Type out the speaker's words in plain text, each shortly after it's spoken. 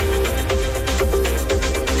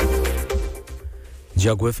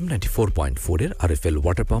জাগো FM 94.4 RFL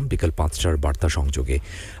water pump বিকেল ৫টার বার্তা সংযোগে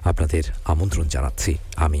আপনাদের আমন্ত্রণ জানাচ্ছি।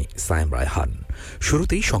 আমি সায়েম রায়হান।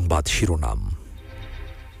 শুরুতেই সংবাদ শিরোনাম।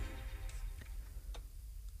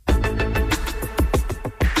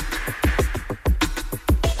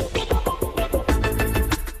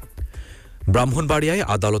 ব্রাহ্মণবাড়িয়ায়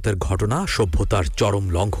আদালতের ঘটনা সভ্যতার চরম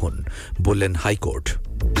লঙ্ঘন বললেন হাইকোর্ট।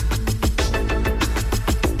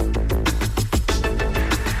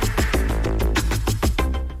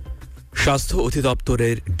 স্বাস্থ্য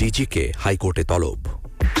অধিদপ্তরের ডিজিকে হাইকোর্টে তলব।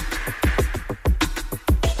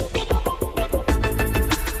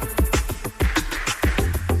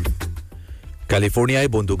 ক্যালিফোর্নিয়ায়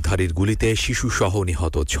বন্দুকধারীর গুলিতে শিশুসহ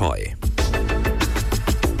নিহত ৬।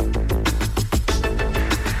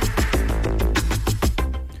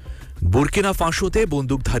 বুর্কিনা ফাসোতে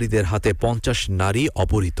বন্দুকধারীদের হাতে ৫০ নারী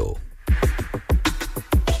অপহৃত।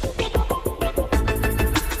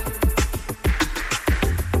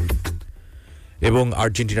 এবং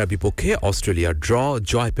আর্জেন্টিনার বিপক্ষে অস্ট্রেলিয়ার ড্র,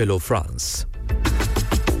 জয় পেল ফ্রান্স।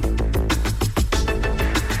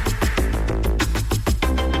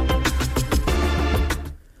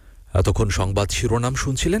 এতক্ষণ সংবাদ শিরোনাম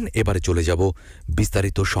শুনছিলেন, এবারে চলে যাব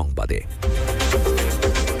বিস্তারিত সংবাদে।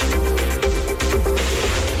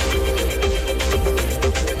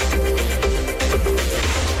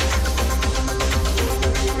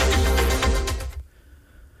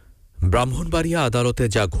 ব্রাহ্মণবাড়িয়া আদালতে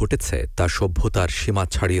যা ঘটেছে তা সভ্যতার সীমা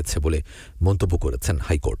ছাড়িয়েছে বলে মন্তব্য করেছেন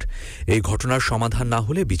হাইকোর্ট। এই ঘটনার সমাধান না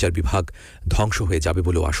হলে বিচার বিভাগ ধ্বংস হয়ে যাবে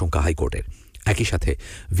বলেও আশঙ্কা হাইকোর্টের। একই সাথে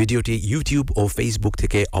ভিডিওটি ইউটিউব ও ফেসবুক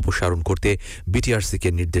থেকে অপসারণ করতে বিটিআরসিকে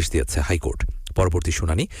নির্দেশ দিয়েছে হাইকোর্ট। পরবর্তী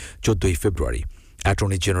শুনানি ১৪ ফেব্রুয়ারি।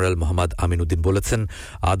 অ্যাটর্নি জেনারেল মোহাম্মদ আমিনুদ্দিন বলেছেন,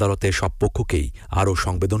 আদালতে সব পক্ষকেই আরও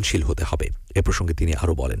সংবেদনশীল হতে হবে। এ প্রসঙ্গে তিনি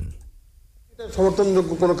আরও বলেন,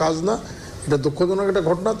 সমর্থনযোগ্য কোনো কাজ না, এটা দুঃখজনক একটা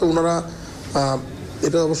ঘটনা। তো ওনারা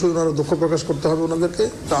এটা অবশ্যই ওনারা দুঃখ প্রকাশ করতে হবে ওনাদেরকে।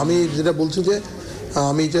 তো আমি যেটা বলছি যে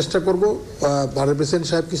আমি চেষ্টা করব বারের প্রেসিডেন্ট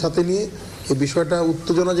সাহেবকে সাথে নিয়ে এই বিষয়টা,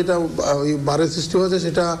 উত্তেজনা যেটা ওই বারের সৃষ্টি হয়েছে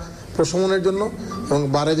সেটা প্রশমনের জন্য এবং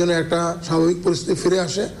বারের জন্য একটা স্বাভাবিক পরিস্থিতি ফিরে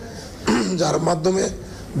আসে, যার মাধ্যমে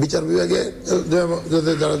বিচার বিভাগে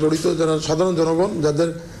যারা জড়িত, যারা সাধারণ জনগণ,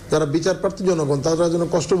 যারা বিচার প্রার্থী জনগণ, তারা যেন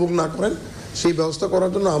কষ্ট ভোগ না করেন, সেই ব্যবস্থা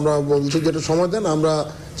করার জন্য আমরা বলছি যেটা সময় দেন, আমরা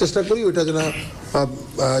চেষ্টা করি ওইটা যেন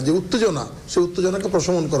যে উত্তেজনা, সেই উত্তেজনাকে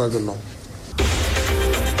প্রশমন করার জন্য।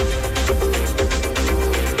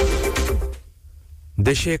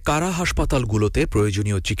 দেশে কারা হাসপাতালগুলোতে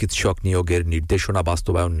প্রয়োজনীয় চিকিৎসক নিয়োগের নির্দেশনা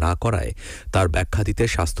বাস্তবায়ন না করায় তার ব্যাখ্যা দিতে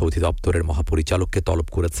স্বাস্থ্য অধিদপ্তরের মহাপরিচালককে তলব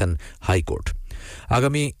করেছেন হাইকোর্ট।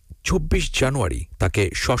 আগামী ২৪ জানুয়ারি তাকে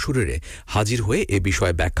সশরীরে হাজির হয়ে এ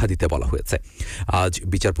বিষয়ে ব্যাখ্যা দিতে বলা হয়েছে। আজ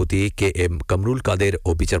বিচারপতি কে এম কামরুল কাদের ও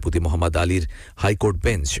বিচারপতি মোহাম্মদ আলীর হাইকোর্ট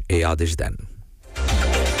বেঞ্চ এই আদেশ দেন।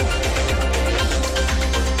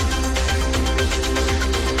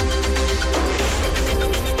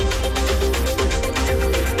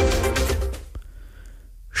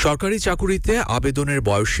 সরকারি চাকুরিতে আবেদনের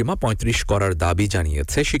বয়সসীমা ৩৫ করার দাবি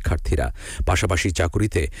জানিয়েছে শিক্ষার্থীরা। পাশাপাশি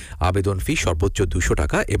চাকুরিতে আবেদন ফি সর্বোচ্চ ২০০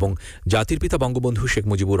 টাকা এবং জাতির পিতা বঙ্গবন্ধু শেখ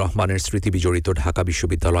মুজিবুর রহমানের স্মৃতি বিজড়িত ঢাকা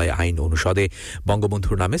বিশ্ববিদ্যালয় আইন অনুষদে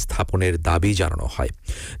বঙ্গবন্ধুর নামে স্থাপনের দাবি জানানো হয়।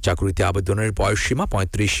 চাকুরিতে আবেদনের বয়সসীমা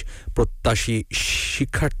 ৩৫। প্রত্যাশী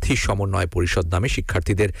শিক্ষার্থী সমন্বয় পরিষদ নামে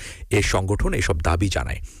শিক্ষার্থীদের এ সংগঠন এসব দাবি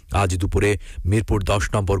জানায়। আজ দুপুরে মিরপুর ১০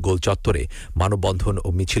 নম্বর গোল চত্বরে মানববন্ধন ও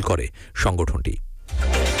মিছিল করে সংগঠনটি।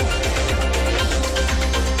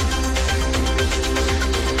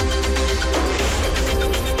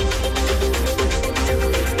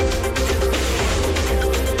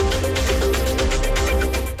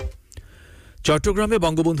 চট্টগ্রামে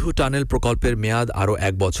বঙ্গবন্ধু টানেল প্রকল্পের মেয়াদ আরও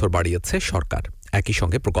 ১ বছর বাড়িয়েছে সরকার। একই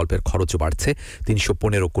সঙ্গে প্রকল্পের খরচও বাড়ছে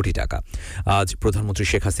 ৩১৫ কোটি টাকা। আজ প্রধানমন্ত্রী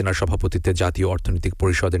শেখ হাসিনার সভাপতিত্বে জাতীয় অর্থনৈতিক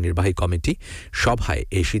পরিষদের নির্বাহী কমিটি সভায়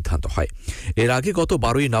এই সিদ্ধান্ত হয়। এর আগে গত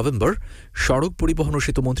 ১২ নভেম্বর সড়ক পরিবহন ও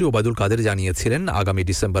সেতুমন্ত্রী ওবায়দুল কাদের জানিয়েছিলেন, আগামী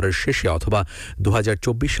ডিসেম্বরের শেষে অথবা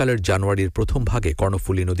 ২০২৪ সালের জানুয়ারির প্রথম ভাগে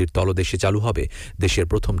কর্ণফুলী নদীর তলদেশে চালু হবে দেশের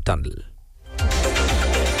প্রথম টানেল।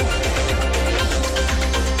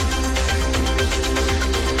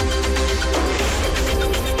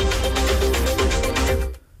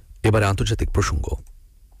 এবারে আন্তর্জাতিক প্রসঙ্গ।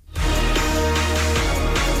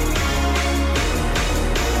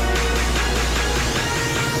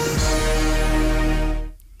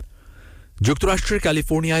 যুক্তরাষ্ট্রের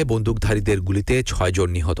ক্যালিফোর্নিয়ায় বন্দুকধারীদের গুলিতে ৬ জন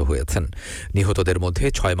নিহত হয়েছেন। নিহতদের মধ্যে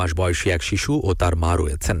 ৬ মাস বয়সী এক শিশু ও তার মা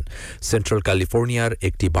রয়েছেন। সেন্ট্রাল ক্যালিফোর্নিয়ার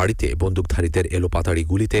একটি বাড়িতে বন্দুকধারীদের এলোপাতাড়ি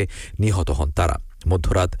গুলিতে নিহত হন তারা।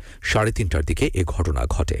 মধ্যরাত ৩:৩০টার দিকে এ ঘটনা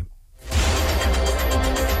ঘটে।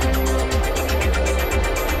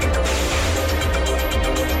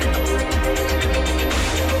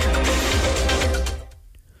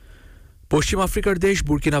 পশ্চিম আফ্রিকার দেশ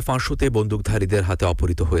বুর্কিনা ফাসোতে বন্দুকধারীদের হাতে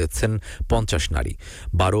অপহৃত হয়েছেন ৫০ নারী।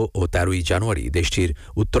 ১২ ও ১৩ জানুয়ারি দেশটির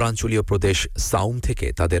উত্তরাঞ্চলীয় প্রদেশ সাউম থেকে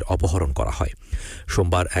তাদের অপহরণ করা হয়।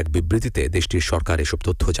 সোমবার এক বিবৃতিতে দেশটির সরকার এসব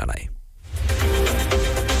তথ্য জানায়।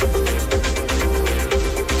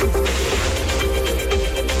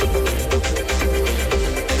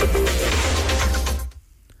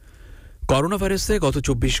 করোনা ভাইরাসে গত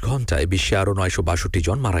 ২৪ ঘণ্টায় বিশ্বে আরও ৯৬২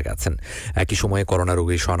 জন মারা গেছেন। একই সময়ে করোনা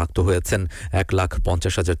রোগে শনাক্ত হয়েছেন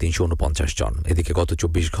 ১,৫০,৩৪৯ জন। এদিকে গত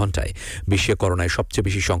 ২৪ ঘণ্টায় বিশ্বে করোনায় সবচেয়ে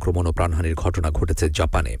বেশি সংক্রমণ ও প্রাণহানির ঘটনা ঘটেছে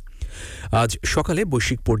জাপানে। আজ সকালে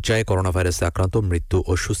বৈশ্বিক পর্যায়ে করোনা ভাইরাসে আক্রান্ত, মৃত্যু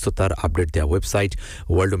ও সুস্থতার আপডেট দেওয়া ওয়েবসাইট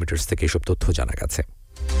ওয়ার্ল্ডোমিটার্স থেকে এসব তথ্য জানা গেছে।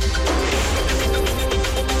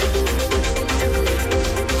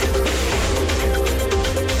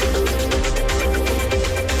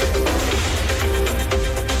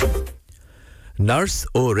 নার্স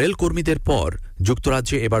ও রেল কর্মীদের পর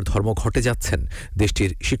যুক্তরাজ্যে এবার ধর্মঘটে যাচ্ছেন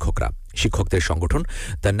দেশটির শিক্ষকরা। শিক্ষকদের সংগঠন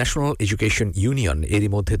দ্য ন্যাশনাল এডুকেশন ইউনিয়ন এরই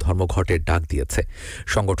মধ্যে ধর্মঘটের ডাক দিয়েছে।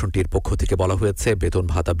 সংগঠনটির পক্ষ থেকে বলা হয়েছে, বেতন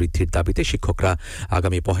ভাতা বৃদ্ধির দাবিতে শিক্ষকরা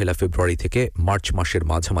আগামী ১ ফেব্রুয়ারি থেকে মার্চ মাসের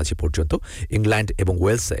মাঝামাঝি পর্যন্ত ইংল্যান্ড এবং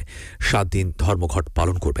ওয়েলসে ৭ দিন ধর্মঘট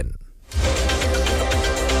পালন করবেন।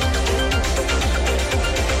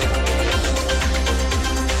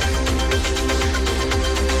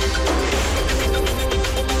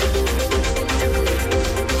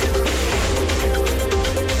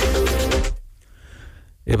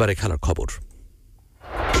 এবারে খেলার খবর।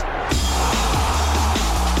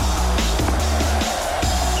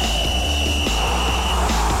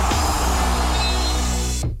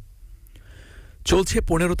 চলছে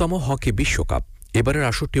 ১৫তম হকি বিশ্বকাপ। এবারের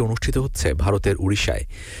আসরটি অনুষ্ঠিত হচ্ছে ভারতের উড়িষ্যায়।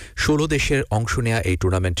 ১৬ দেশের অংশ নেয়া এই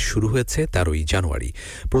টুর্নামেন্ট শুরু হয়েছে ১৩ জানুয়ারি।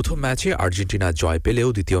 প্রথম ম্যাচে আর্জেন্টিনা জয় পেলেও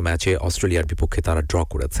দ্বিতীয় ম্যাচে অস্ট্রেলিয়ার বিপক্ষে তারা ড্র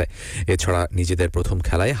করেছে। এছাড়া নিজেদের প্রথম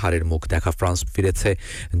খেলায় হারের মুখ দেখা ফ্রান্স ফিরেছে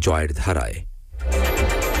জয়ের ধারায়।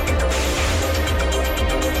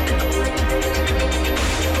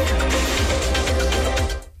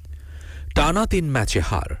 টানা ৩ ম্যাচে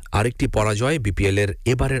হার, আরেকটি পরাজয় বিপিএলের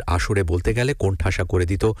এবারের আসরে বলতে গেলে কোণঠাসা করে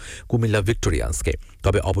দিত কুমিল্লা ভিক্টোরিয়ান্সকে।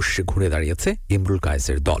 তবে অবশ্যই ঘুরে দাঁড়িয়েছে ইমরুল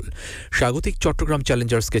কায়েসের দল। স্বাগতিক চট্টগ্রাম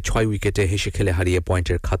চ্যালেঞ্জার্সকে ৬ উইকেটে হেসে খেলে হারিয়ে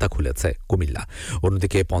পয়েন্টের খাতা খুলেছে কুমিল্লা।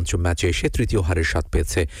 অন্যদিকে পঞ্চম ম্যাচে এসে তৃতীয় হারের স্বাদ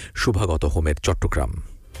পেয়েছে শুভাগত হোমের চট্টগ্রাম।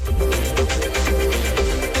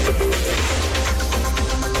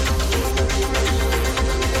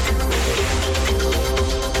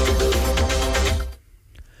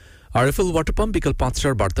 আরএফএল ওয়াটার পাম্প বিকাল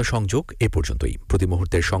 ৫টার বার্তা সংযোগ এ পর্যন্তই। প্রতি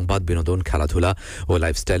মুহূর্তের সংবাদ, বিনোদন, খেলাধুলা ও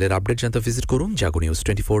লাইফস্টাইলের আপডেট জানতে ভিজিট করুন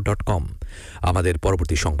jagonews24.com। আমাদের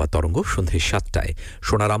পরবর্তী সংবাদ তরঙ্গ সন্ধ্যে ৭টায়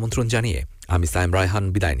শোনার আমন্ত্রণ জানিয়ে আমি সাইম রায়হান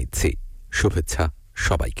বিদায় নিচ্ছি। শুভেচ্ছা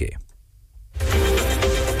সবাইকে।